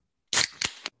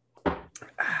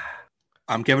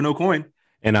I'm Kevin O'Coin.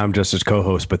 And I'm just his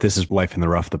co-host, but this is Life in the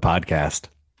Rough, the podcast.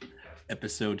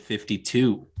 Episode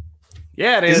 52.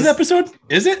 Yeah, it Is is. it episode?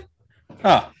 Is it?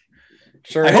 Oh,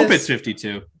 Sure I is. hope it's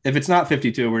 52. If it's not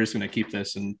 52, we're just going to keep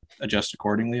this and adjust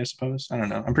accordingly, I suppose. I don't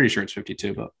know. I'm pretty sure it's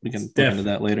 52, but we can look into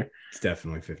that later. It's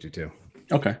definitely 52.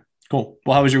 Okay, cool.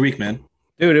 Well, how was your week, man?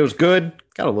 Dude, it was good.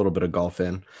 Got a little bit of golf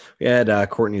in. We had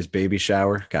Courtney's baby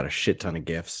shower. Got a shit ton of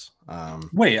gifts.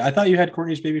 Wait, I thought you had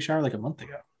Courtney's baby shower like a month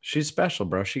ago. She's special,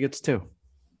 bro. She gets two.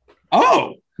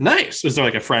 Oh, nice. Was there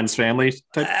like a friend's family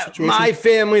type situation? My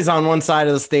family's on one side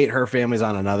of the state. Her family's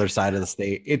on another side of the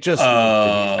state. It just,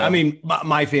 I mean,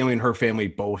 my family and her family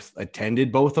both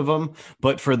attended both of them.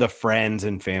 But for the friends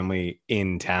and family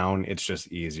in town, it's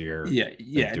just easier. Yeah.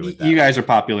 Do it You guys are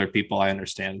popular people. I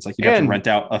understand. It's like you'd have to And- rent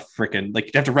out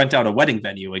you'd have to rent out a wedding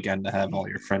venue again to have all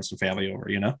your friends and family over,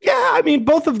 you know? Yeah, I mean,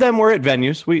 both of them were at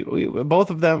venues. We both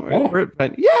of them were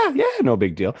at yeah, no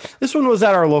big deal. This one was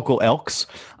at our local Elks.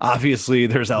 Obviously,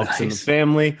 there's Elks in the Nice.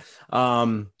 family,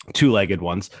 two-legged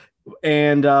ones.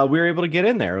 And we were able to get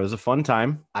in there. It was a fun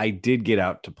time. I did get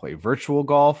out to play virtual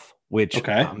golf, which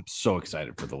Okay. I'm so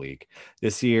excited for the league.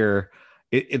 This year,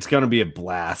 it's going to be a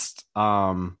blast.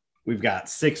 We've got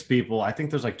 6 people. I think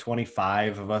there's like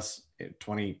 25 of us,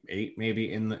 28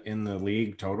 maybe in the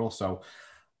league total. So,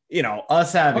 you know,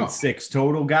 us having 6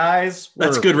 total guys.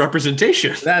 That's good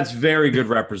representation. That's very good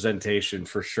representation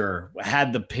for sure.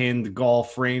 Had the pinned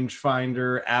golf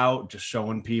rangefinder out, just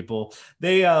showing people.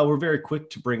 They were very quick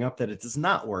to bring up that it does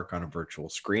not work on a virtual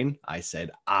screen. I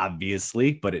said,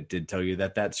 obviously, but it did tell you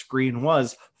that screen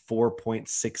was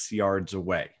 4.6 yards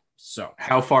away. So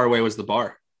How far away was the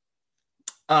bar?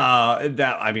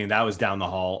 that was down the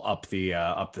hall, up the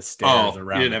stairs. You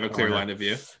Around didn't the have a clear corner. line of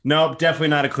view. Nope, definitely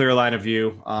not a clear line of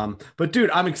view. But dude,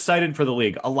 I'm excited for the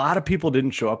league. A lot of people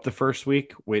didn't show up the first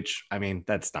week, which I mean,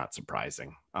 that's not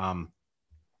surprising.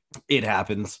 It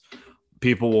happens.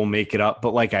 People will make it up,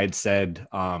 but like I'd said,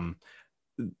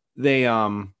 they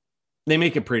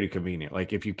make it pretty convenient.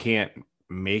 Like if you can't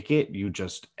make it, you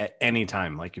just at any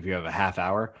time, like if you have a half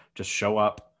hour, just show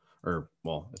up, or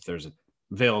well, if there's a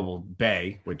available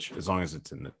bay, which as long as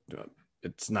it's in the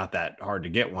it's not that hard to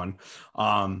get one.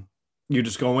 You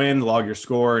just go in, log your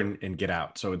score, and get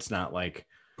out. So it's not like,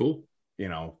 Cool. you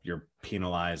know, you're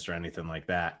penalized or anything like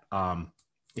that.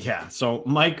 Yeah. So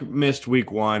Mike missed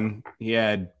week 1. He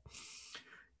had,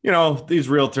 you know, these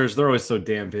realtors, they're always so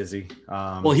damn busy.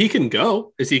 Well, he can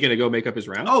go. Is he going to go make up his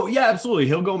round? Oh yeah, absolutely.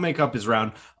 He'll go make up his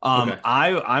round. Okay.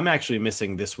 I'm actually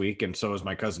missing this week, and so is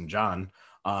my cousin John.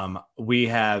 We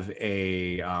have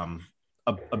a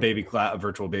baby class, a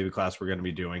virtual baby class we're going to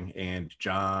be doing, and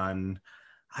John,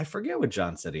 I forget what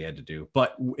John said he had to do,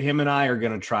 but him and I are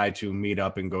going to try to meet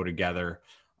up and go together,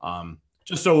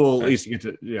 just so we'll at least get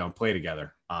to play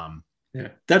together. Yeah,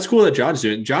 that's cool that John's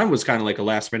doing. John was kind of like a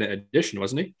last minute addition,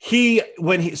 wasn't he?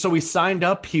 He signed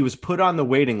up, he was put on the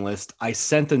waiting list. I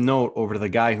sent a note over to the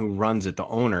guy who runs it, the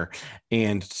owner,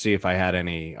 and see if I had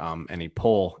any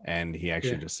pull. And he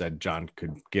actually just said John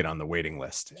could get on the waiting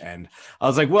list. And I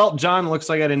was like, well, John, looks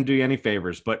like I didn't do you any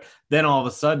favors. But then all of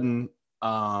a sudden,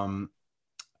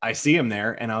 I see him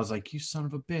there, and I was like, you son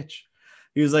of a bitch.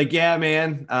 He was like, yeah,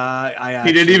 man.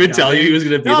 He didn't even tell you he was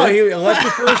going to be No, there. he left me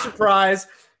for a surprise.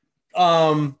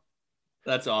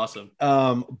 That's awesome.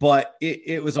 But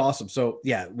it was awesome. So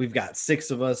yeah, we've got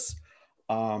 6 of us.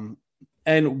 And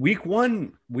week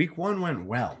one went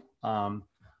well.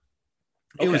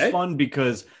 It was Okay. fun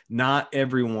because not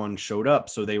everyone showed up.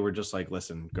 So they were just like,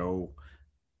 listen, go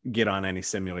get on any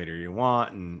simulator you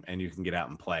want and you can get out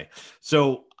and play.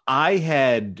 So I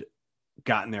had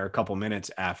gotten there a couple minutes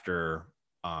after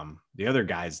the other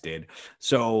guys did.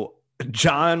 So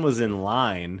John was in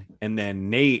line, and then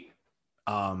Nate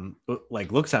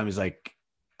looks at him. He's like,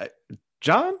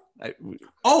 John,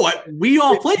 We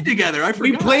all played together. I forgot.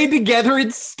 we played together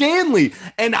in Stanley,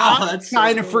 and I that's so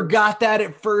kind of cool. forgot that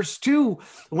at first too.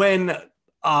 When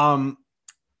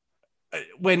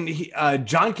he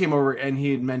John came over and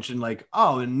he had mentioned like,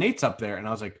 oh, and Nate's up there, and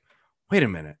I was like, wait a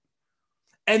minute.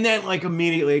 And then like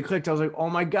immediately it clicked. I was like, oh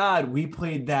my God, we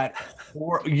played that.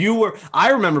 I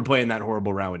remember playing that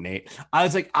horrible round with Nate. I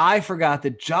was like, I forgot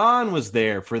that John was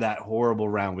there for that horrible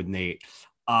round with Nate,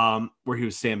 where he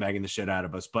was sandbagging the shit out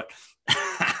of us. But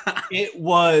it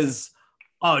was,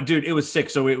 oh dude, it was sick.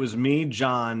 So it was me,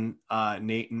 John,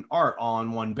 Nate, and Art all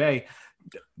in one bay.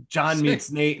 John Sick.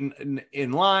 meets Nate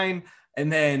in line. And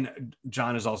then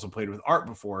John has also played with Art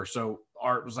before. So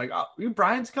Art was like, oh, you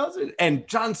Brian's cousin? And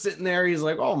John's sitting there. He's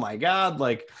like, oh my God.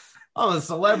 Like, I'm a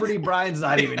celebrity. Brian's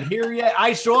not even here yet.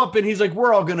 I show up and he's like,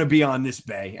 we're all going to be on this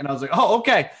bay. And I was like, oh,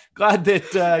 okay. Glad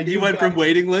that you went from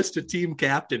waiting list to team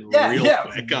captain quick.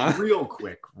 Huh?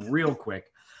 Real quick.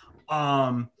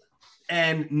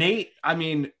 And Nate, I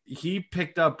mean, he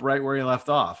picked up right where he left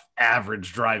off.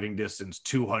 Average driving distance,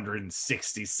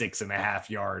 266 and a half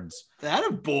yards. That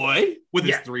a boy with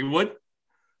his 3-wood.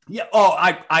 Yeah. Oh,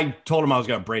 I told him I was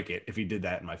going to break it if he did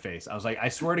that in my face. I was like, I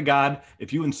swear to God,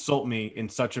 if you insult me in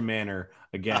such a manner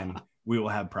again, we will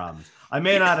have problems. I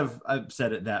may not have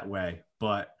said it that way,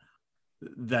 but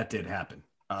that did happen.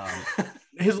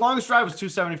 His longest drive was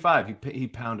 275. He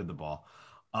pounded the ball.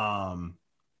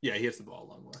 Yeah, he hits the ball a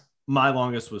long way. My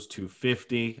longest was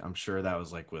 250. I'm sure that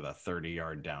was like with a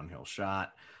 30-yard downhill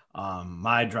shot.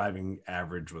 My driving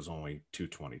average was only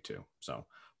 222. So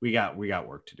we got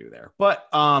work to do there. But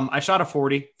I shot a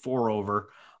 40, 4 over.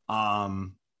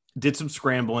 Did some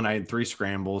scrambling. I had 3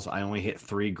 scrambles. I only hit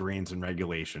 3 greens in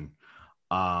regulation.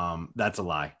 That's a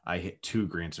lie. I hit 2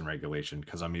 greens in regulation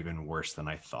because I'm even worse than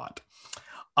I thought.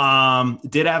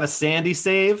 Did have a sandy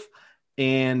save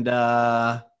and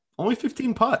only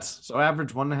 15 putts. So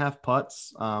average 1.5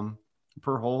 putts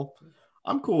per hole.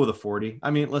 I'm cool with a 40.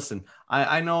 I mean, listen,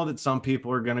 I know that some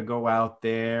people are going to go out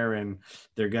there and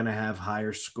they're going to have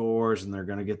higher scores and they're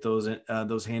going to get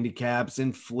those handicaps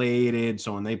inflated.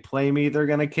 So when they play me, they're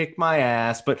going to kick my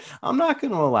ass, but I'm not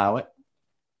going to allow it.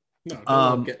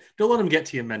 No, don't let them get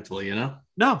to you mentally, you know?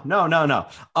 No.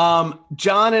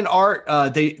 John and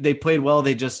Art, they played well.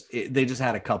 They just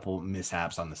had a couple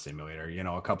mishaps on the simulator, you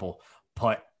know, a couple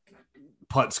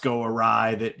putts go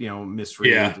awry that, you know,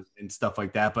 misread and stuff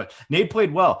like that. But Nate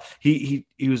played well. He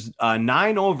was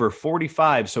 9 over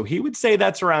 45. So he would say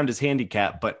that's around his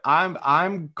handicap, but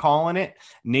I'm calling it.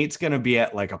 Nate's going to be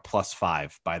at like a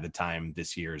 +5 by the time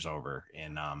this year's over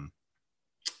in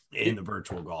the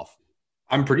virtual golf.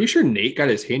 I'm pretty sure Nate got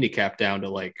his handicap down to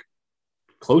like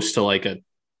close to like a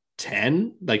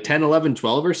 10, like 10, 11,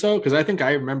 12 or so. Cause I think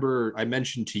I remember I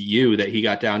mentioned to you that he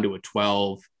got down to a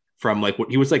 12 from like what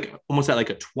he was like almost at like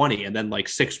a 20. And then like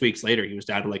 6 weeks later, he was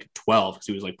down to like a 12 because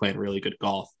he was like playing really good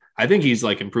golf. I think he's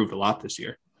like improved a lot this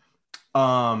year.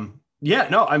 Yeah,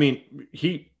 no, I mean,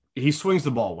 he swings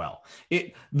the ball well.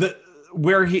 The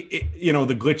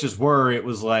glitches were, it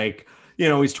was like, you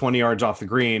know, he's 20 yards off the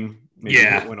green. Maybe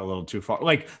it went a little too far.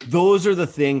 Like those are the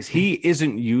things he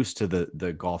isn't used to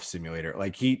the golf simulator.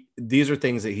 Like these are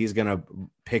things that he's going to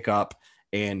pick up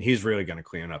and he's really going to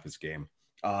clean up his game.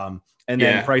 And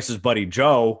then Price's buddy,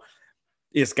 Joe,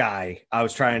 this guy, I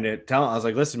was trying to tell him, I was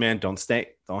like, listen, man, don't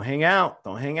hang out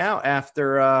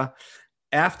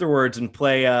afterwards and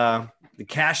play, the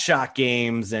cash shot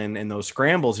games and those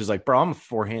scrambles. He's like, bro, I'm a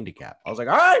 4 handicap. I was like,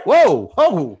 all right, whoa,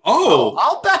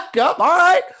 I'll back up. All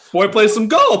right. Boy, play some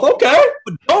golf. Okay.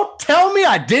 But don't tell me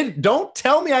I didn't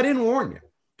warn you.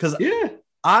 Cause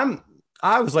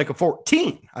I was like a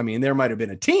 14. I mean, there might've been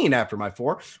a teen after my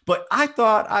 4, but I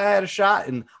thought I had a shot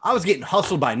and I was getting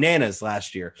hustled by nanas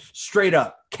last year. Straight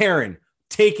up Karen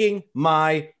taking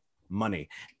my money.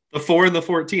 The 4 and the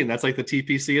 14. That's like the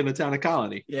TPC in the town of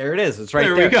Colony. There it is. It's right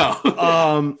there. There we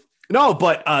go. No,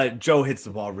 but Joe hits the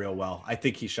ball real well. I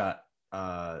think he shot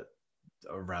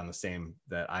around the same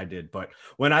that I did. But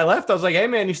when I left, I was like, hey,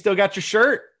 man, you still got your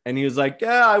shirt? And he was like,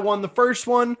 yeah, I won the first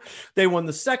one. They won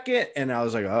the second. And I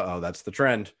was like, uh-oh, that's the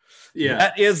trend. Yeah.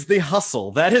 That is the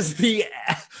hustle. That's the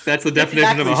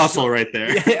definition of a hustle right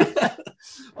there. Yeah.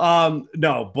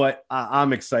 No, but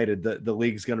I'm excited. The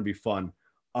league's going to be fun.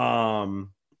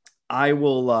 I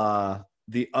will what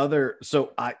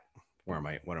am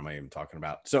I even talking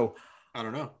about? So I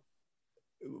don't know.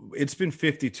 It's been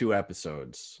 52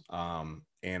 episodes. And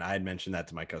I had mentioned that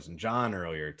to my cousin John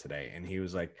earlier today. And he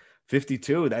was like,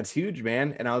 52, that's huge,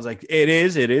 man. And I was like, it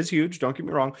is huge. Don't get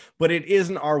me wrong, but it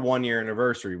isn't our 1-year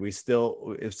anniversary. We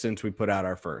still, since we put out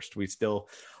our first, we've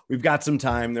got some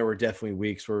time. There were definitely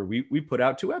weeks where we put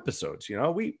out 2 episodes. You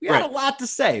know, we had a lot to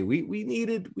say. We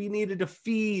needed to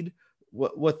feed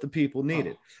what the people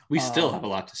needed. We still have a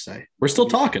lot to say. We're still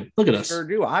talking. Look at us. Sure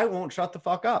do. I won't shut the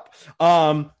fuck up.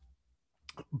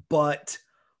 But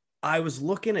I was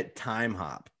looking at Time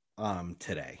Hop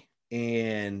today,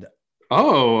 and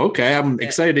okay. I'm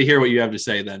excited to hear what you have to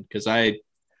say then, because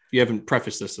you haven't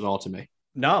prefaced this at all to me.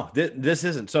 No, this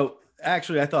isn't. So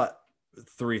actually, I thought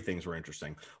 3 things were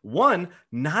interesting. One,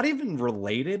 not even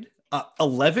related.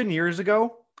 11 years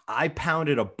ago, I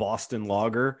pounded a Boston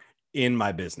Lager in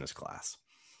my business class.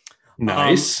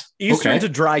 Nice. Eastern's a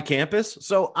dry campus,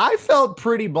 so I felt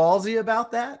pretty ballsy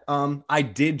about that. I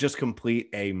did just complete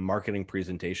a marketing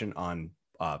presentation on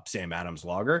Sam Adams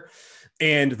Lager,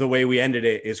 and the way we ended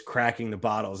it is cracking the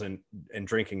bottles and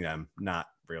drinking them, not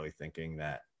really thinking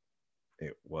that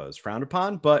it was frowned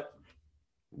upon, but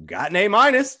got an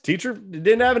A-. Teacher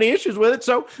didn't have any issues with it,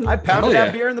 so I pounded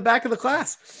that beer in the back of the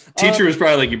class. Teacher was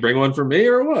probably like, "You bring one for me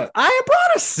or what?" I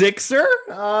brought a sixer,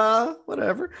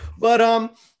 whatever. But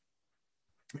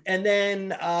and then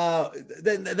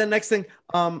the next thing,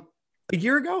 a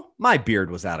year ago, my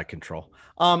beard was out of control.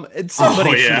 And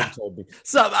somebody should have told me.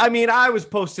 So, I mean, I was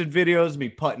posting videos, me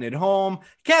putting it home.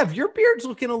 Kev, your beard's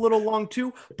looking a little long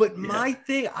too. But my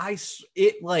thing,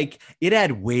 it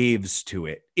had waves to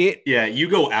it. You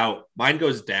go out. Mine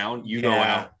goes down. You go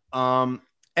out.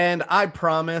 And I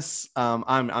promise,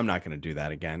 I'm not going to do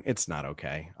that again. It's not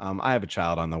okay. I have a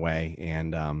child on the way,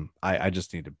 and I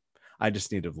just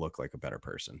need to look like a better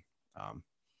person.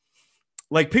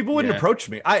 Like people wouldn't approach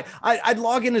me. I'd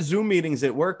log into Zoom meetings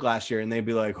at work last year, and they'd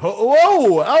be like,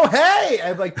 "Oh, hey!"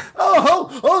 I'd be like,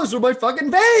 "Oh, this is my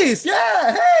fucking face,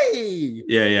 yeah, hey,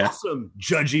 yeah, awesome,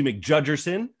 Judgy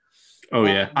McJudgerson." Oh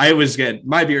yeah, I was getting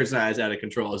my beard's not as out of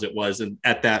control as it was, and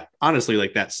at that honestly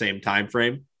like that same time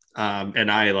frame, and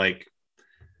I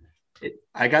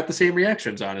got the same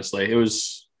reactions. Honestly, it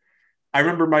was. I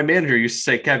remember my manager used to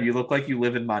say, "Kev, you look like you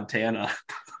live in Montana."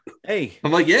 Hey,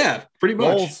 I'm like, yeah, pretty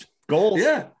much. Goals.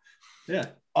 Yeah.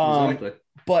 Exactly.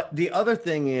 But the other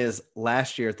thing is,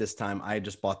 last year at this time, I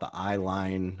just bought the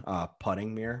Eyeline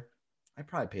putting mirror. I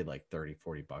probably paid like $30-40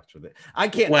 for it. I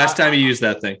can't. Last time you used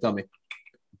that thing, tell me.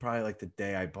 Probably like the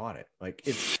day I bought it. Like,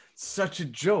 it's such a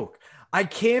joke. I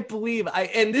can't believe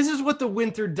and this is what the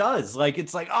winter does. Like,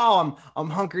 it's like, oh, I'm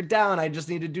hunkered down. I just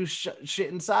need to do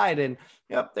shit inside. And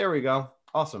yep, there we go.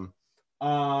 Awesome.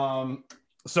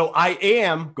 So I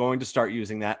am going to start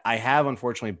using that. I have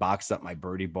unfortunately boxed up my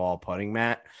birdie ball putting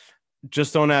mat.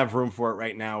 Just don't have room for it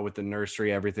right now with the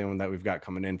nursery, everything that we've got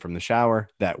coming in from the shower.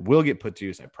 That will get put to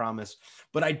use, I promise.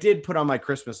 But I did put on my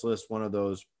Christmas list one of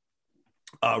those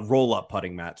roll-up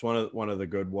putting mats, one of the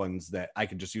good ones that I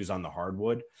could just use on the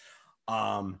hardwood.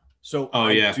 I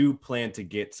do plan to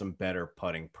get some better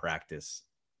putting practice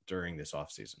during this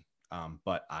off season.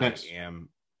 But nice. I am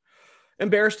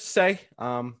embarrassed to say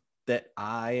that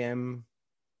I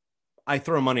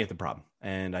throw money at the problem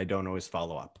and I don't always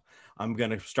follow up. I'm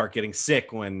going to start getting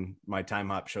sick when my Time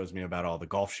Hop shows me about all the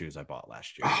golf shoes I bought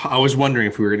last year. I was wondering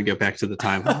if we were going to get back to the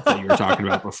Time Hop that you were talking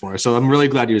about before. So I'm really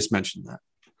glad you just mentioned that.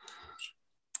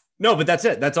 No, but that's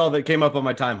it. That's all that came up on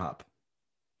my Time Hop.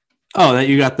 Oh, that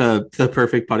you got the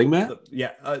perfect putting mat?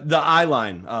 The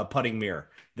Eyeline putting mirror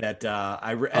that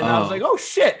I was like, oh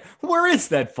shit, where is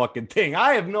that fucking thing?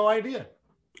 I have no idea.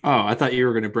 Oh, I thought you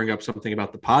were going to bring up something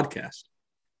about the podcast.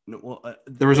 No, well,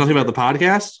 there was nothing about the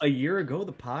podcast? A year ago,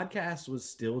 the podcast was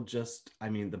still just,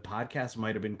 the podcast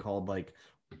might have been called like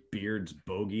Beards,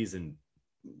 Bogeys, and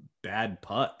Bad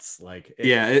Putts. Like,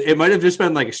 it might have just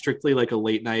been like strictly like a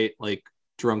late night, like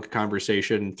drunk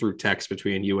conversation through text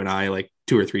between you and I, like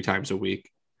 2 or 3 times a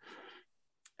week.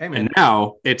 Hey, man. And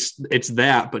now it's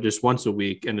that, but just once a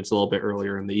week, and it's a little bit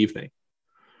earlier in the evening.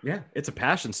 Yeah, it's a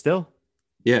passion still.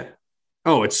 Yeah.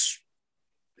 Oh, it's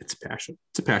passion.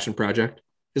 It's a passion project.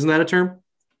 Isn't that a term?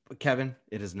 But Kevin,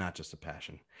 it is not just a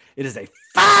passion. It is a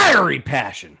fiery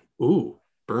passion. Ooh,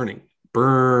 burning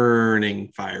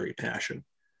fiery passion.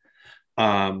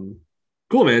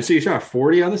 Cool, man. So you shot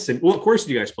 40 on the sim. What course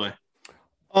did you guys play?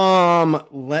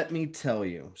 Let me tell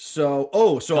you.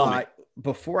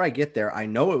 Before I get there, I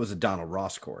know it was a Donald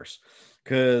Ross course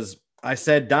because I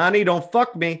said, Donnie, don't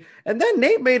fuck me. And then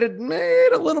Nate made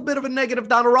a little bit of a negative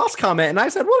Donald Ross comment. And I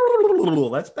said,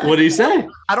 that's bad. What did he say?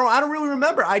 I don't really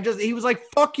remember. He was like,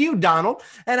 fuck you, Donald.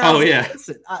 And I was like,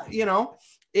 listen,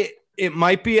 it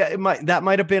might be, that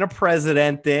might have been a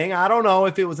president thing. I don't know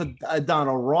if it was a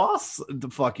Donald Ross,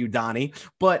 fuck you, Donnie.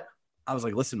 But I was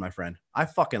like, listen, my friend, I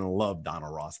fucking love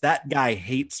Donald Ross. That guy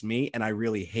hates me. And I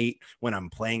really hate when I'm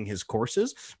playing his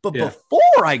courses. But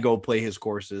before I go play his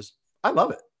courses, I love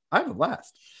it. I have a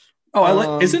blast.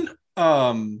 Oh, isn't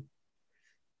Toccoa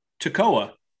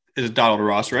is Donald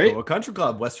Ross, right? Toccoa Country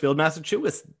Club, Westfield,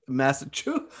 Massachusetts.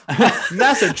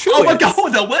 Massachusetts. Oh my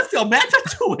God, the Westfield,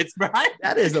 Massachusetts, right?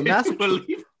 That is a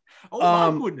Massachusetts.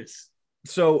 Oh my goodness.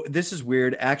 So this is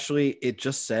weird. Actually, it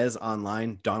just says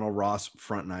online Donald Ross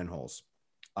front 9 holes.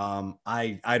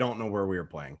 I don't know where we were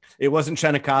playing. It wasn't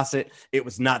Shenecasset. It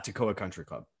was not Toccoa Country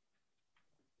Club.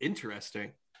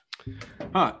 Interesting.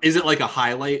 Huh. Is it like a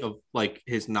highlight of like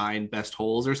his 9 best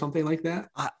holes or something like that?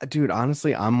 Dude,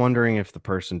 honestly, I'm wondering if the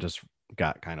person just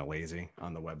got kind of lazy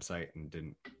on the website and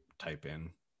didn't type in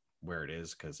where it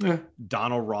is, because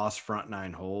Donald Ross front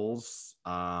 9 holes.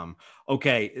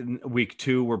 Okay, in week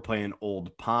 2 we're playing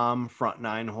Old Palm front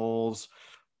 9 holes.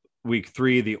 Week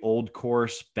 3 the old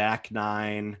course back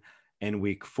 9, and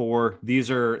week 4. These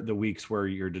are the weeks where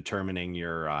you're determining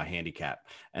your handicap.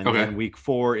 And Okay. then week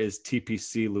 4 is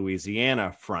TPC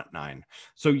Louisiana front 9.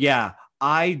 So yeah,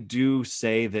 I do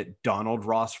say that Donald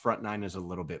Ross front 9 is a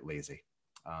little bit lazy.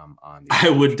 I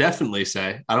would definitely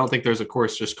say, I don't think there's a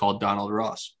course just called Donald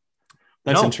Ross.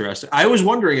 That's No. interesting. I was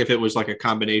wondering if it was like a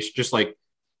combination, just like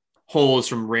holes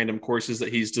from random courses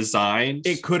that he's designed.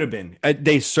 It could have been.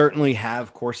 They certainly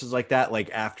have courses like that, like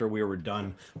after we were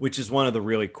done, which is one of the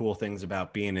really cool things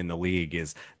about being in the league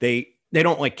is they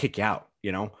don't like kick you out,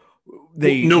 you know.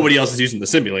 Nobody else is using the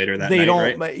simulator that night,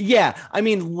 don't, right? Yeah. I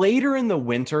mean, later in the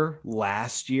winter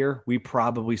last year, we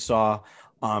probably saw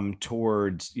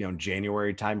towards, you know,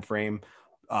 January timeframe,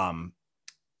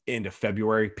 into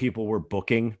February, people were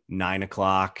booking 9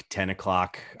 o'clock, 10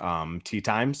 o'clock tee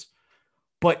times.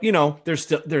 But, you know,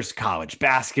 there's college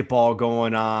basketball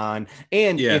going on.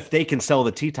 And if they can sell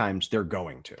the tee times, they're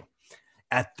going to.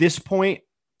 At this point,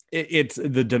 it's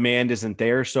the demand isn't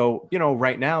there. So, you know,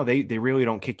 right now they really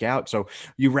don't kick you out. So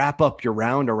you wrap up your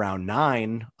round around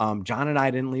 9. John and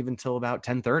I didn't leave until about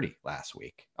 10:30 last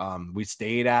week. We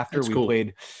stayed after. That's cool.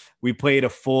 We played a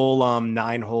full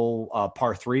 9-hole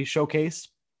par 3 showcase,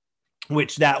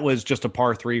 which that was just a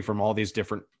par 3 from all these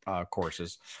different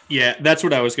courses. Yeah, that's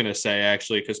what I was going to say,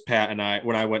 actually, because Pat and I,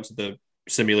 when I went to the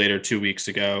simulator 2 weeks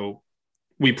ago,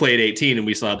 we played 18 and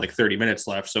we still had like 30 minutes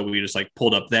left. So we just like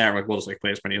pulled up there. Like, we'll just like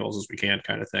play as many holes as we can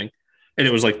kind of thing. And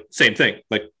it was like same thing,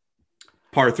 like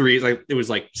par 3, like it was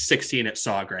like 16 at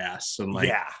Sawgrass and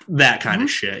like that kind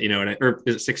of shit, you know, or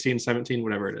is it 16, 17,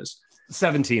 whatever it is.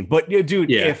 17. But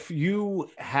dude, if you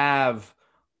have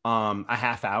a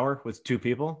half hour with 2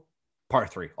 people, par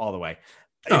 3 all the way.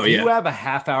 If you have a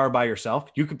half hour by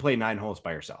yourself, you could play 9 holes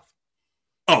by yourself.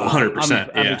 Oh, 100%.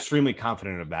 I'm extremely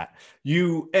confident of that.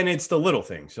 And it's the little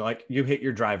things. So like you hit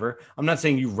your driver. I'm not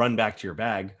saying you run back to your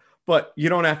bag, but you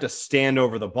don't have to stand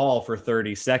over the ball for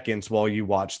 30 seconds while you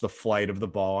watch the flight of the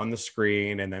ball on the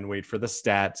screen and then wait for the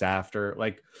stats after.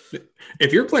 Like,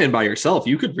 if you're playing by yourself,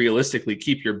 you could realistically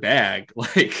keep your bag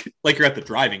like you're at the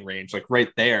driving range, like right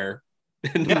there.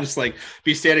 And just like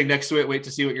be standing next to it, wait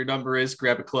to see what your number is,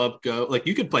 grab a club, go. Like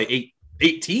you could play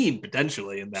 18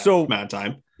 potentially in that amount of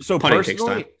time. So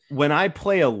personally, when I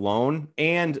play alone,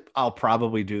 and I'll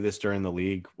probably do this during the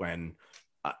league when,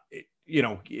 you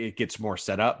know, it gets more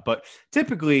set up, but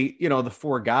typically, you know, the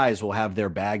 4 guys will have their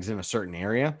bags in a certain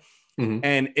area. Mm-hmm.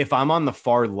 And if I'm on the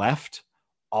far left,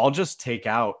 I'll just take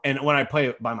out, and when I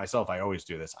play by myself, I always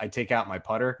do this. I take out my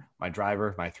putter, my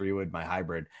driver, my 3-wood, my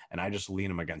hybrid, and I just lean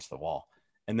them against the wall.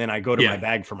 And then I go to my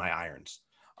bag for my irons.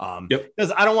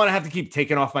 Because I don't want to have to keep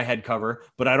taking off my head cover,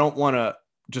 but I don't want to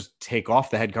just take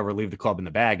off the head cover, leave the club in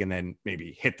the bag, and then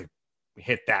maybe hit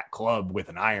that club with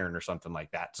an iron or something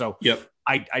like that. So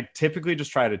I typically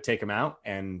just try to take them out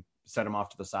and set them off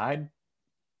to the side.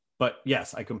 But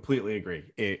yes, I completely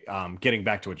agree. Getting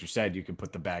back to what you said, you can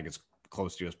put the bag as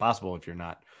close to you as possible if you're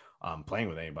not playing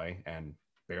with anybody and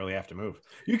barely have to move.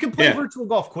 You can play virtual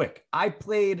golf quick. I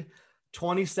played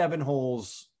 27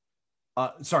 holes.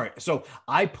 So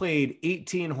I played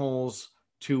 18 holes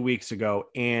 2 weeks ago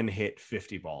and hit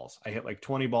 50 balls. I hit like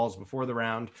 20 balls before the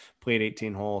round, played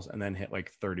 18 holes, and then hit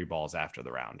like 30 balls after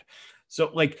the round.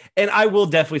 So like, and I will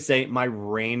definitely say my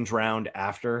range round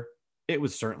after it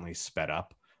was certainly sped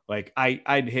up. Like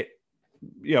I'd hit,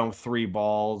 you know, 3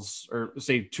 balls or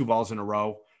say 2 balls in a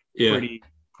row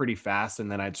pretty fast.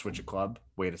 And then I'd switch a club,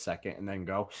 wait a second, and then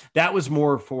go. That was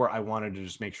more for, I wanted to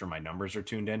just make sure my numbers are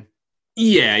tuned in.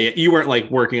 Yeah. You weren't like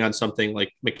working on something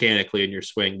like mechanically in your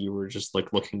swing. You were just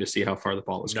like looking to see how far the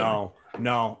ball was going.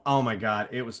 No. Oh my God.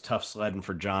 It was tough sledding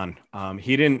for John.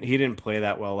 He didn't play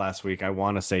that well last week. I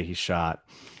want to say he shot.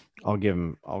 I'll give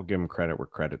him credit where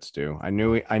credit's due. I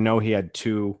know he had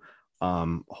 2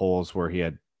 holes where he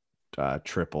had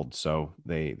tripled, so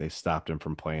they stopped him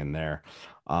from playing there.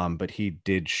 But he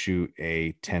did shoot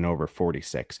a 10 over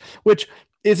 46, which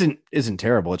isn't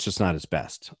terrible. It's just not his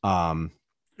best.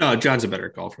 No, John's a better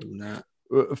golfer than that.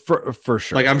 For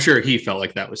sure. Like I'm sure he felt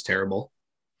like that was terrible.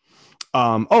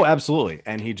 Oh, absolutely.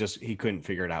 And he couldn't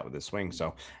figure it out with his swing.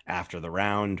 So after the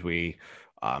round, we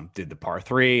did the par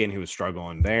 3 and he was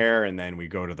struggling there. And then we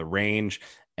go to the range.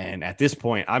 And at this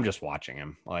point, I'm just watching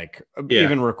him, like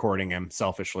even recording him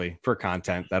selfishly for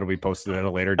content that'll be posted at a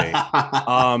later date.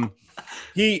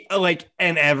 He like,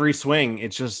 and every swing,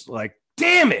 it's just like,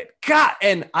 damn it, God.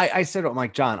 And I said, I'm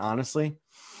like, John, honestly,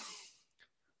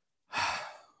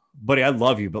 buddy, I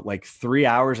love you, but like 3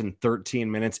 hours and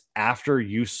 13 minutes after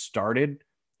you started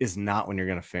is not when you're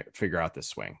going to figure out this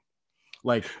swing.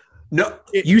 Like, no,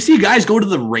 you see guys go to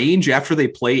the range after they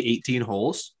play 18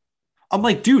 holes. I'm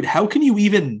like, dude, how can you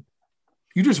even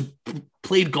You just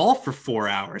played golf for 4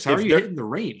 hours. How are you hitting the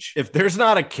range? If there's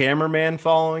not a cameraman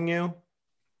following you,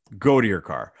 go to your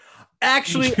car.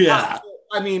 Actually, yeah.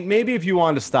 I mean, maybe if you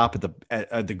wanted to stop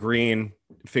at the green,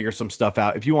 figure some stuff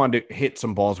out. If you wanted to hit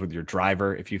some balls with your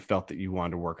driver, if you felt that you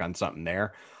wanted to work on something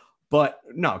there. But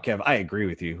no, Kev, I agree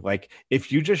with you. Like,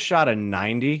 if you just shot a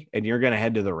 90 and you're going to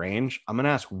head to the range, I'm going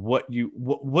to ask what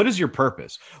is your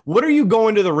purpose? What are you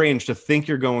going to the range to think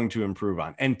you're going to improve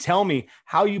on? And tell me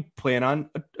how you plan on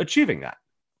achieving that.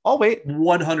 I'll wait.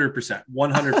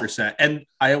 100%. And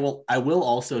I will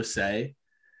also say,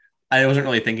 I wasn't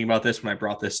really thinking about this when I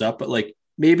brought this up, but like,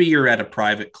 maybe you're at a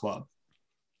private club.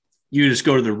 You just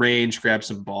go to the range, grab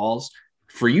some balls.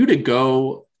 For you to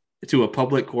go to a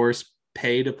public course,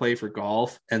 pay to play for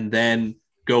golf, and then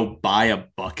go buy a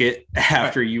bucket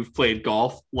after you've played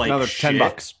golf, like another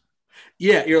 $10.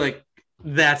 Yeah, you're like,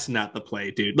 that's not the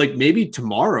play, dude. Like, maybe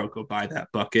tomorrow go buy that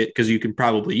bucket because you can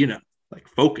probably, like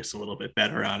focus a little bit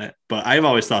better on it. But I've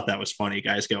always thought that was funny,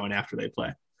 guys going after they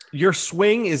play. Your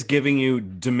swing is giving you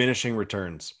diminishing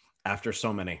returns after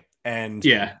so many. And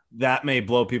yeah, that may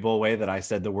blow people away that I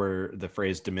said the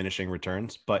phrase diminishing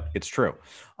returns, but it's true.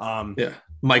 Yeah.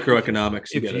 Microeconomics.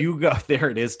 If you go, there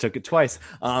it is, took it twice.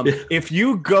 If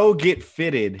you go get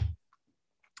fitted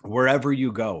wherever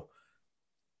you go,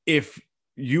 if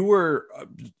you were,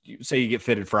 say you get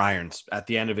fitted for irons, at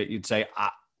the end of it, you'd say,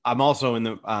 I'm also in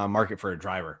the market for a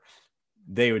driver.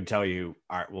 They would tell you,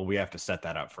 all right, well, we have to set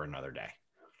that up for another day.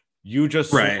 You just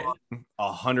swung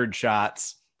 100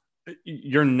 shots.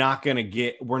 We're not going to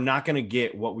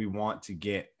get what we want to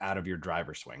get out of your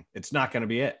driver swing. It's not going to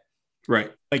be it.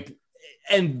 Right. Like,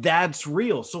 and that's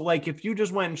real. So like, if you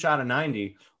just went and shot a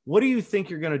 90, what do you think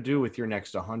you're going to do with your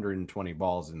next 120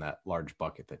 balls in that large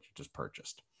bucket that you just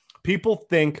purchased? People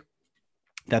think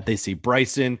that they see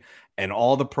Bryson and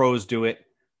all the pros do it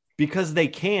because they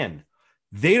can.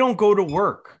 They don't go to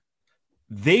work.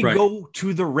 They go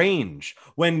to the range.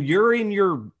 When you're in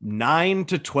your 9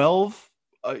 to 12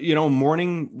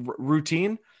 morning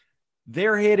routine,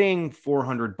 they're hitting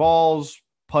 400 balls,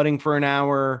 putting for an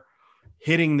hour,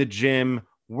 hitting the gym,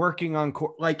 working on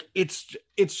court. Like, it's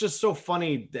just so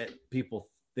funny that people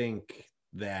think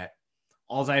that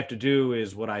all I have to do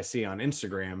is what I see on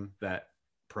Instagram that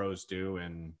pros do,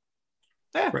 and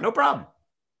no problem.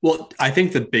 Well, I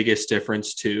think the biggest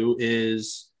difference too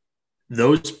is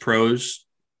those pros,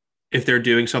 if they're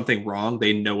doing something wrong,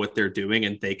 they know what they're doing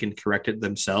and they can correct it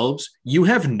themselves. You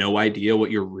have no idea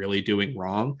what you're really doing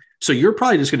wrong. So you're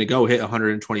probably just going to go hit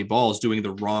 120 balls doing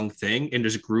the wrong thing and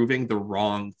just grooving the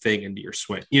wrong thing into your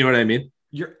swing. You know what I mean?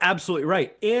 You're absolutely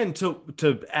right. And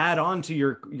to add on to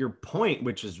your point,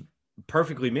 which is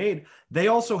perfectly made, they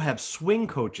also have swing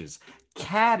coaches,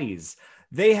 caddies.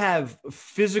 They have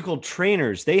physical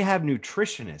trainers. They have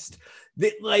nutritionists.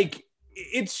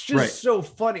 It's just so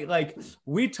funny. Like,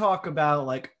 we talk about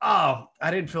like, oh, I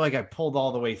didn't feel like I pulled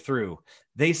all the way through.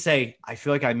 They say, I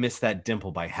feel like I missed that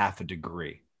dimple by half a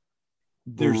degree.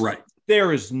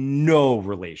 There is no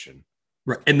relation.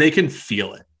 Right. And they can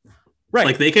feel it. Right.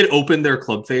 Like, they could open their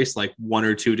club face like 1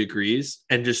 or 2 degrees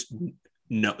and just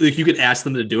know. Like, you could ask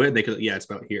them to do it and they could, it's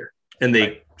about here. And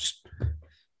they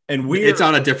it's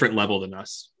on a different level than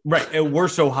us. Right. And we're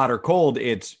so hot or cold,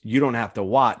 it's, you don't have to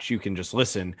watch. You can just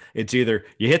listen. It's either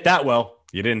you hit that well,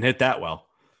 you didn't hit that well.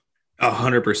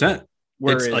 100%.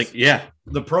 Whereas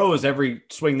the pros, every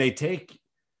swing they take,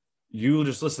 you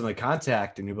just listen to the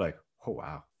contact and you'll be like, oh,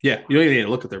 wow. Yeah. You don't even need to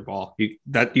look at their ball. You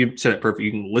said it perfect.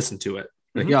 You can listen to it.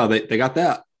 Like, they got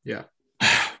that. Yeah.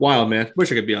 Wild, man.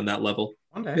 Wish I could be on that level.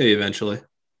 One day. Maybe eventually.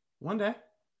 One day.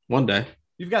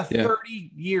 You've got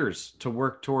 30 years to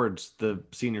work towards the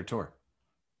senior tour.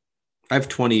 I have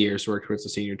 20 years to work towards the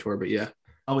senior tour, but yeah.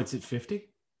 Oh, it's at 50?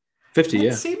 50,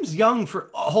 that seems young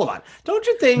for... Oh, hold on. Don't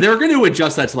you think... They're going to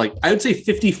adjust that to like, I would say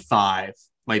 55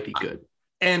 might be good.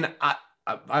 And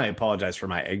I apologize for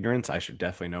my ignorance. I should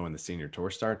definitely know when the senior tour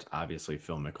starts. Obviously,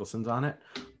 Phil Mickelson's on it.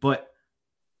 But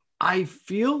I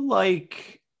feel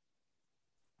like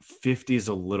 50 is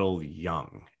a little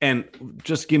young. And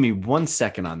just give me 1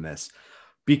 second on this.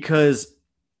 Because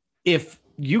if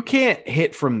you can't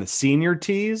hit from the senior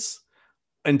tees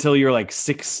until you're like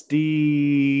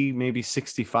 60, maybe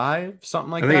 65,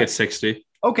 something like that. I think it's 60.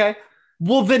 Okay.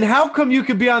 Well, then how come you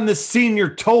could be on the senior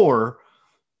tour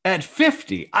at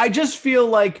 50? I just feel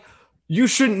like you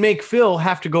shouldn't make Phil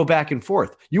have to go back and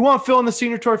forth. You want Phil on the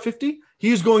senior tour at 50?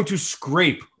 He's going to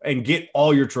scrape and get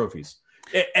all your trophies.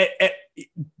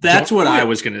 That's what I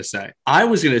was going to say. I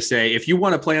was going to say, if you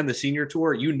want to play on the senior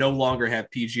tour, you no longer have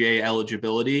PGA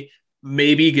eligibility.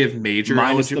 Maybe give major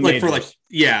eligibility, like for like,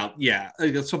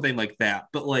 like something like that.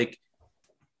 But like,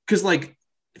 because like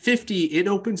 50, it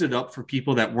opens it up for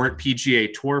people that weren't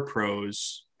PGA Tour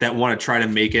pros that want to try to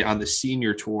make it on the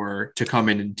senior tour to come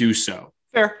in and do so.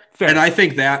 Fair. And I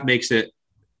think that makes it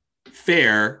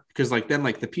fair because like then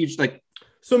like the PG like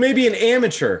so maybe an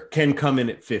amateur can come in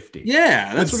at 50.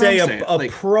 Yeah, that's Let's what say I'm saying. A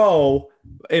pro,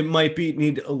 it might be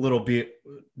need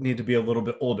to be a little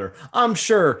bit older. I'm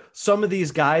sure some of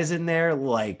these guys in there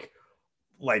like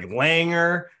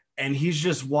Langer, and he's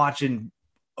just watching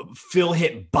Phil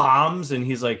hit bombs, and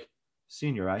he's like,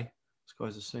 senior, this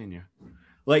guy's a senior.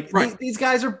 Like right. these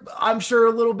guys are, I'm sure,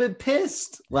 a little bit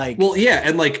pissed. Like, well, yeah,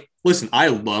 and like, listen, I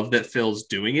love that Phil's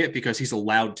doing it because he's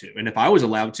allowed to. And if I was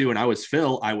allowed to, and I was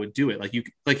Phil, I would do it.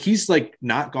 Like he's like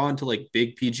not gone to like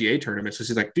big PGA tournaments. So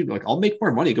he's like, dude, like I'll make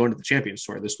more money going to the Champions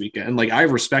Tour this weekend. And like I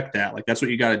respect that. Like that's what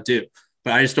you got to do.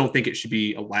 But I just don't think it should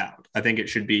be allowed. I think they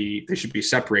should be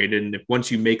separated. And if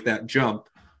once you make that jump,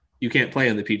 you can't play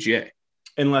on the PGA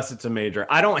unless it's a major.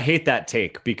 I don't hate that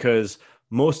take because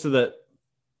most of the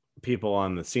people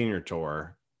on the senior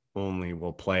tour only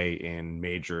will play in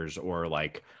majors or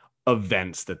like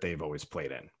events that they've always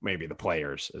played in, maybe the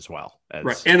players as well.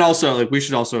 Right. And also like we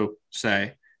should also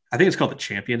say, I think it's called the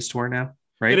Champions Tour now,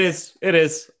 right? It is.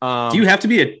 Do you have to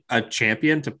be a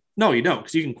champion to? No, you don't,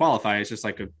 because you can qualify as just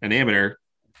like an amateur.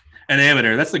 An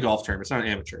amateur, that's the golf term. It's not an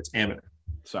amateur, it's amateur.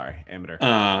 Sorry, amateur.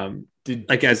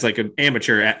 As like an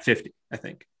amateur at 50, I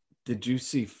think. Did you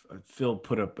see Phil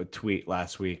put up a tweet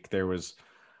last week? There was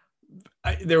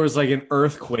like an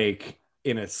earthquake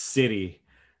in a city,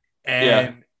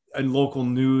 and local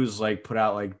news like put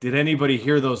out like, did anybody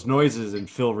hear those noises? And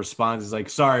Phil responds, he's like,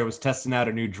 sorry, I was testing out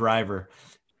a new driver,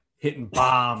 hitting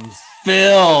bombs.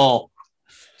 Phil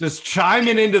just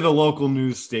chiming into the local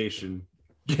news station,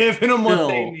 giving them what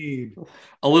they need.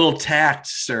 A little tact,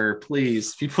 sir,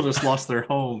 please. People just lost their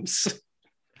homes.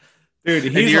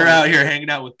 Dude, you're out here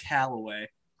hanging out with Callaway.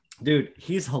 Dude,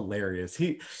 he's hilarious.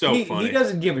 He funny. He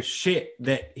doesn't give a shit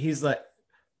that he's like,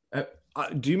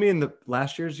 do you mean the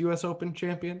last year's U.S. Open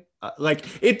champion? Like,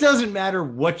 it doesn't matter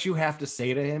what you have to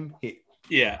say to him.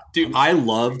 Dude,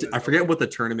 I forget what the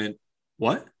tournament,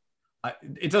 what?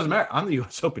 It doesn't matter. I'm the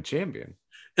U.S. Open champion.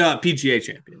 PGA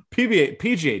champion.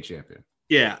 PGA champion.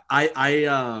 Yeah,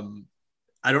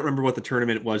 I don't remember what the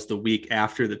tournament was the week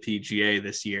after the PGA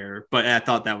this year, but I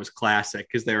thought that was classic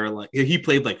because they were like, he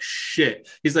played like shit.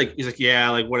 He's like, yeah,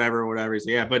 like whatever. He's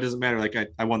like, yeah, but it doesn't matter. Like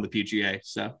I won the PGA,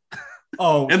 so.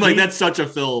 Oh, and like that's such a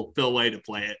Phil way to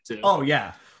play it too. Oh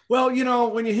yeah. Well,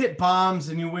 when you hit bombs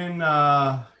and you win,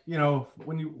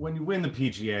 when you win the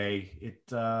PGA, it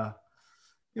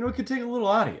it could take a little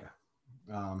out of you.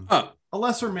 A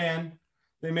lesser man,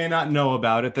 they may not know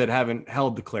about it that haven't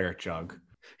held the claret jug.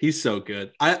 He's so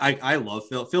good. I love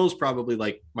Phil. Phil's probably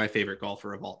like my favorite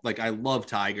golfer of all. Like I love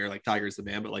Tiger. Like Tiger's the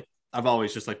man, but like I've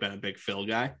always just like been a big Phil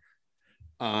guy.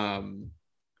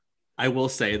 I will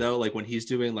say though, like when he's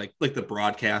doing like the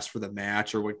broadcast for the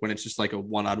match, or like when it's just like a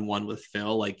one-on-one with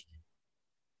Phil, like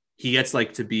he gets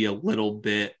like to be a little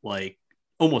bit like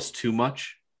almost too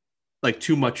much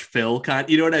Phil kind.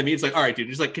 You know what I mean? It's like, all right, dude,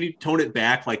 just like, can you tone it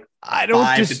back like I don't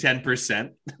 5 to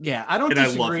 10%? Yeah, I don't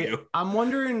disagree. I love you. I'm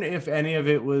wondering if any of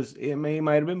it was. He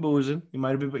might have been boozing. He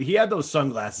might have been. But he had those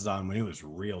sunglasses on when he was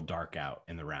real dark out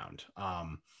in the round.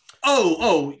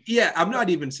 Oh, yeah. I'm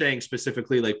not even saying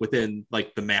specifically like within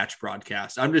like the match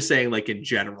broadcast. I'm just saying like in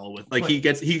general with like he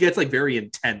gets like very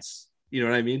intense. You know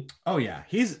what I mean? Oh yeah,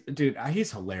 he's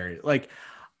hilarious. Like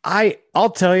I'll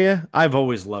tell you, I've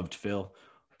always loved Phil,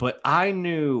 but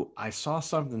I saw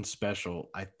something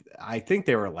special. I think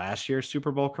they were last year's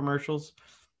Super Bowl commercials.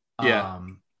 Yeah.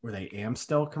 Were they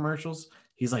Amstel commercials?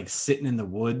 He's like sitting in the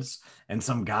woods and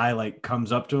some guy like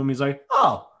comes up to him. He's like,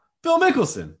 "Oh, Phil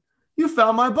Mickelson, you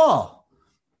found my ball."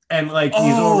 And like,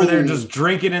 he's over there just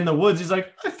drinking in the woods. He's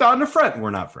like, "I found a friend."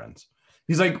 We're not friends.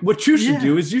 He's like, "What you should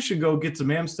do is you should go get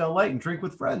some Amstel Light and drink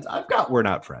with friends." We're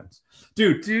not friends.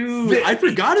 Dude, I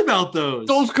forgot about those.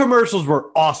 Those commercials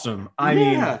were awesome. I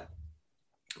mean,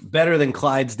 better than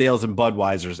Clydesdales and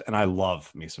Budweisers, and I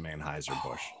love me some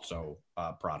Anheuser-Busch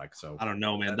product. So I don't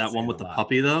know, man. That one with the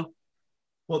puppy though.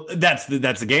 Well, that's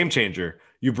the game changer.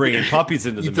 You bring in puppies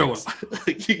into the mix.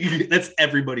 That's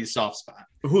everybody's soft spot.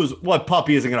 What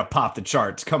puppy isn't going to pop the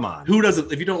charts? Come on. Who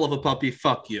doesn't? If you don't love a puppy,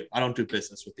 fuck you. I don't do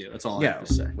business with you. That's all I have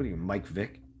to say. What are you, Mike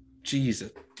Vick?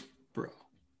 Jesus, bro.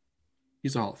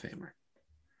 He's a Hall of Famer.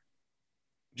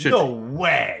 No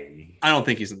way. I don't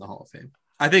think he's in the Hall of Fame.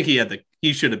 I think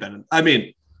he should have been. I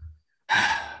mean,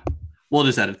 we'll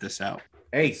just edit this out.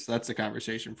 Hey, so that's a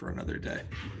conversation for another day.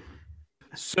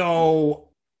 So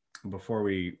before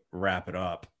we wrap it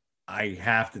up, I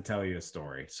have to tell you a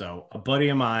story. So a buddy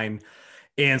of mine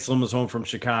Anselm was home from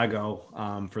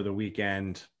Chicago for the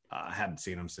weekend. I haven't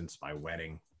seen him since my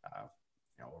wedding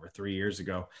over 3 years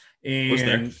ago. And Was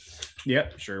there?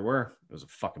 Yep, sure were. It was a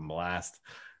fucking blast.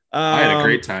 I had a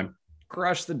great time.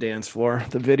 Crushed the dance floor.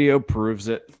 The video proves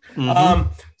it.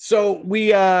 Mhm. So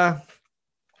we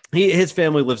his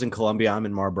family lives in Columbia. I'm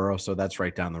in Marlboro, so that's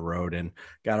right down the road. And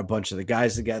got a bunch of the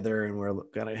guys together, and we're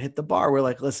gonna hit the bar. We're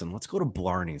like, listen, let's go to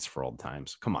Blarney's for old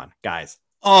times. Come on, guys.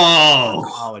 Oh,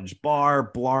 College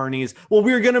bar, Blarney's. Well,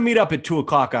 we were gonna meet up at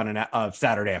 2:00 on a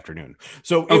Saturday afternoon,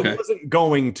 so it wasn't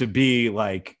going to be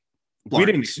like we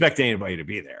didn't expect anybody to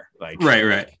be there. Like,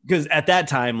 right. Because at that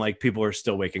time, like people are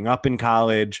still waking up in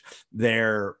college.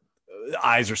 Their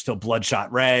eyes are still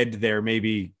bloodshot red. They're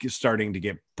maybe starting to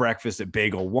get breakfast at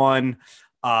Bagel One.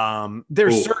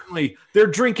 They're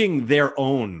drinking their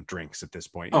own drinks at this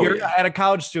point. You're at a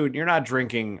college student. You're not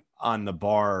drinking on the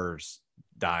bar's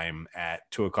dime at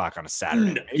 2:00 on a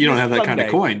Saturday. No, you don't have that kind of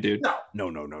coin, dude.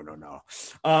 No.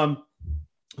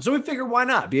 So we figured, why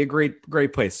not? Be a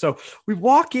great place. So we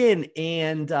walk in,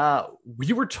 and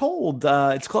we were told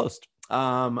it's closed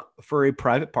for a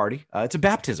private party. It's a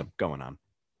baptism going on.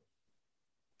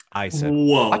 I said,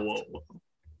 whoa.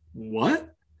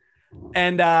 What?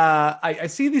 And I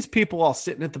see these people all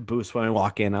sitting at the booth when I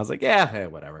walk in. I was like, yeah, hey,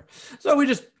 whatever. So we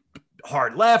just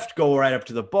hard left, go right up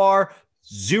to the bar.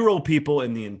 0 people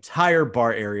in the entire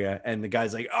bar area. And the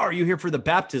guy's like, oh, are you here for the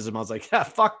baptism? I was like, yeah,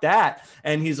 fuck that.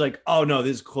 And he's like, oh, no,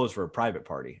 this is closed for a private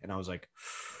party. And I was like,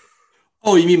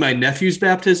 oh, you mean my nephew's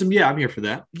baptism? Yeah, I'm here for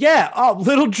that. Yeah. Oh,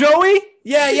 little Joey?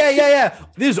 Yeah.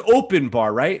 This is open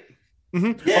bar, right?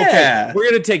 Mm-hmm. Yeah. Okay. We're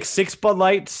going to take 6 Bud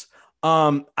Lights.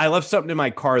 I left something in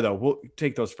my car, though. We'll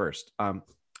take those first. All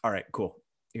right, cool.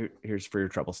 Here's for your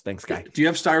troubles. Thanks, guy. Do you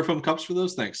have styrofoam cups for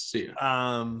those? Thanks. See you.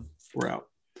 We're out.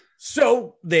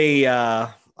 So they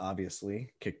obviously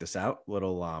kicked us out. It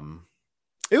was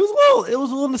a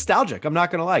little nostalgic. I'm not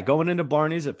gonna lie. Going into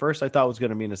Blarney's at first, I thought it was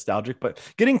gonna be nostalgic, but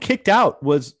getting kicked out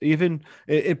was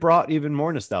it brought even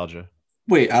more nostalgia.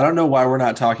 Wait, I don't know why we're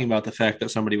not talking about the fact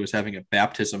that somebody was having a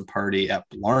baptism party at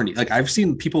Blarney. Like, I've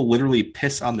seen people literally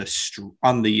piss on the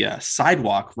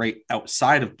sidewalk right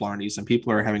outside of Blarney's, and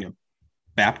people are having a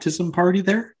baptism party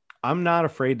there. I'm not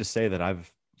afraid to say that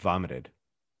I've vomited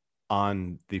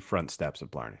on the front steps of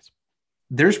Blarney's.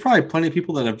 There's probably plenty of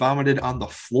people that have vomited on the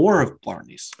floor of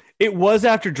Blarney's. It was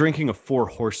after drinking a Four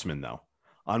Horsemen, though,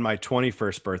 on my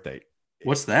 21st birthday.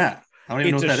 What's that? I don't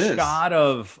even know what that is. It's a shot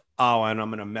of, and I'm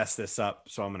going to mess this up,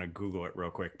 so I'm going to Google it real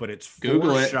quick, but it's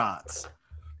 4 shots.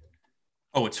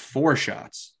 Oh, it's 4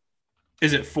 shots.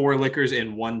 Is it 4 liquors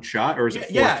in one shot, or is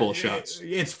it 4 full shots?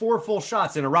 It's 4 full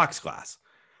shots in a rocks glass.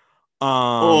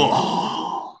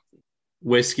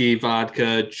 Whiskey,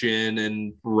 vodka, gin,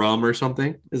 and rum or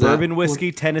something? Is bourbon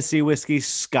whiskey, Tennessee whiskey,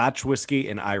 Scotch whiskey,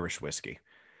 and Irish whiskey.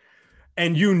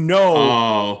 And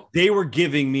they were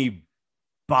giving me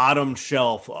bottom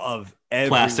shelf of every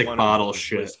plastic bottle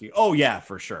shit. Whiskey. Oh, yeah,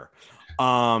 for sure.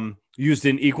 Used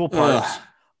in equal parts.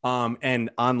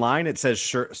 And online it says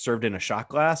served in a shot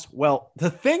glass. Well, the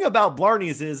thing about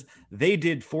Blarney's is they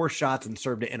did 4 shots and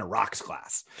served it in a rocks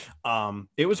glass.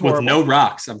 It was horrible. With no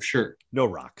rocks, I'm sure. No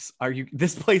rocks. Are you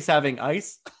this place having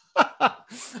ice?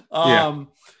 Yeah.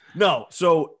 No.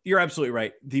 So you're absolutely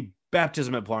right. The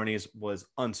baptism at Blarney's was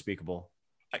unspeakable.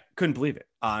 I couldn't believe it.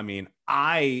 I mean,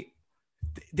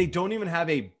 they don't even have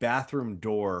a bathroom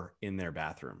door in their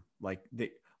bathroom.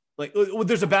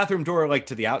 There's a bathroom door like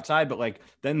to the outside, but like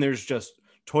then there's just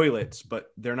toilets,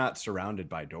 but they're not surrounded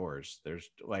by doors. There's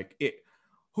like it.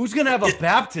 Who's gonna have a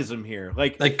baptism here?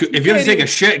 Like if you're gonna take a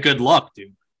shit, good luck,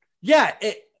 dude. Yeah,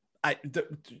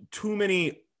 too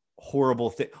many horrible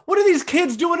things. What are these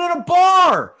kids doing in a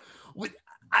bar? Kev,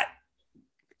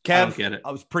 I don't get it.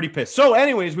 I was pretty pissed. So,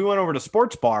 anyways, we went over to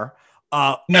Sports Bar,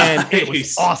 and it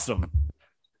was awesome,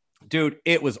 dude.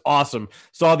 It was awesome.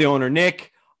 Saw the owner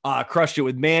Nick. Crushed it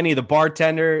with Manny, the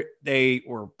bartender. They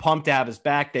were pumped to have us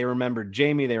back. They remembered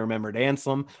Jamie. They remembered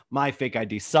Anselm. My fake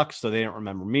ID sucks, so they didn't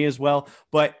remember me as well.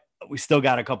 But we still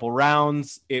got a couple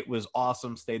rounds. It was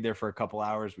awesome. Stayed there for a couple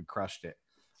hours. We crushed it.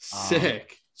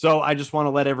 Sick. So I just want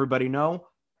to let everybody know,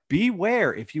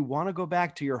 beware if you want to go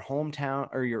back to your hometown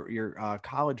or your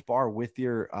college bar with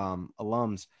your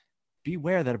alums,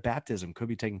 beware that a baptism could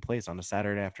be taking place on a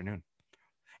Saturday afternoon.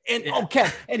 And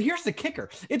and here's the kicker.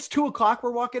 It's 2:00.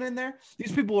 We're walking in there.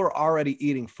 These people are already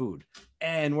eating food.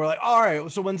 And we're like, all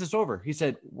right, so when's this over? He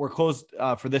said, we're closed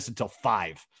for this until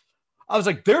 5. I was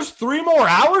like, there's 3 more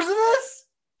hours of this?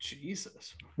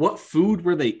 Jesus. What food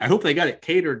were they? I hope they got it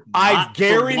catered. I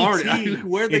guarantee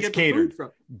where they get catered. The food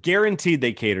from. Guaranteed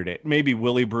they catered it. Maybe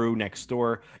Willy Brew next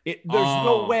door. There's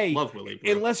no way. Love Willy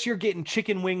Brew. Unless you're getting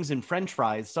chicken wings and French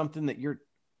fries, something that you're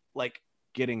like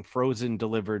getting frozen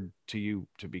delivered to you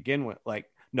to begin with. Like,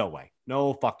 no way.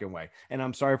 No fucking way. And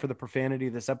I'm sorry for the profanity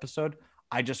this episode.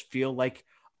 I just feel like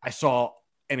I saw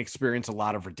and experienced a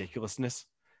lot of ridiculousness.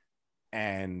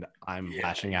 And I'm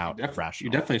lashing out. You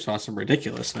definitely saw some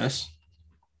ridiculousness.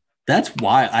 That's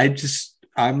why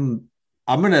I'm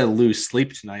gonna lose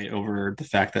sleep tonight over the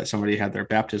fact that somebody had their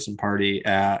baptism party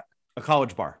at a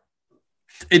college bar.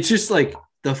 It's just like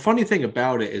the funny thing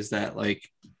about it is that like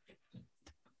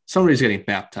somebody's getting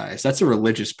baptized. That's a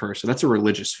religious person. That's a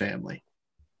religious family.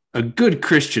 A good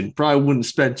Christian probably wouldn't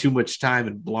spend too much time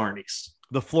in Blarney's.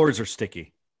 The floors are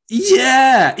sticky.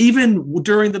 Yeah, even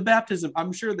during the baptism,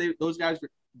 I'm sure those guys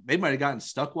might have gotten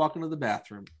stuck walking to the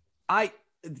bathroom.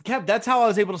 Kev, that's how I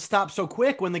was able to stop so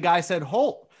quick when the guy said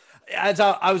halt. As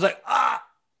I was like,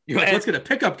 You're like, let's get a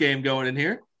pickup game going in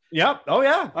here. Yep. Oh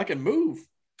yeah, I can move.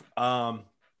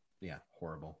 Yeah,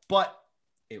 horrible, but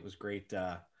it was great.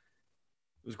 It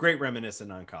was great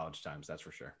reminiscing on college times. That's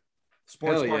for sure.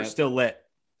 Sports bar is still lit.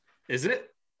 Is it?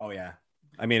 Oh yeah.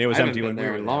 I mean, it was empty when we were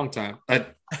there a long time.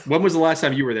 When was the last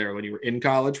time you were there? When you were in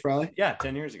college, probably? Yeah,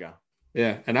 10 years ago.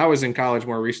 Yeah, and I was in college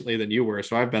more recently than you were,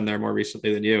 so I've been there more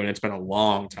recently than you, and it's been a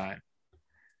long time.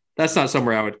 That's not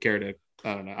somewhere I would care to.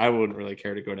 I don't know. I wouldn't really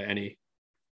care to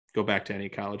go back to any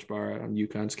college bar on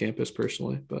UConn's campus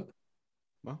personally, but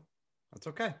well, that's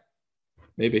okay.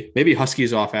 Maybe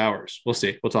Huskies off hours. We'll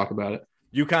see. We'll talk about it.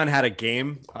 UConn had a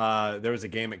game. There was a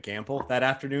game at Gamble that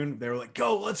afternoon. They were like,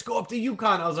 let's go up to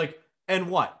UConn. I was like, and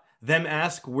what? Them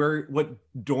ask what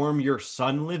dorm your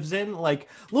son lives in? Like,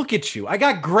 look at you. I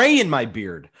got gray in my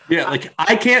beard. Yeah, like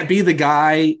I can't be the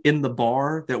guy in the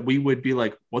bar that we would be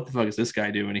like, what the fuck is this guy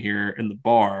doing here in the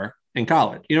bar in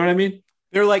college? You know what I mean?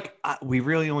 They're like, we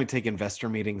really only take investor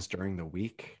meetings during the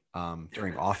week,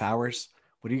 during off hours.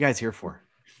 What are you guys here for?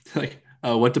 Like,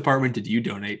 what department did you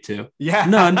donate to? Yeah.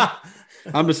 None.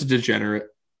 I'm just a degenerate.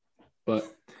 But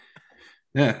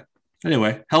yeah.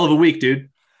 Anyway, hell of a week, dude.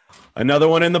 Another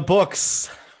one in the books.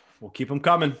 We'll keep them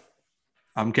coming.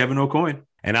 I'm Kevin O'Coin.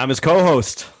 And I'm his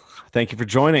co-host. Thank you for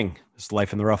joining. This is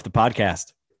Life in the Rough, the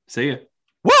podcast. See ya.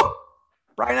 Woo!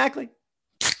 Brian Ackley.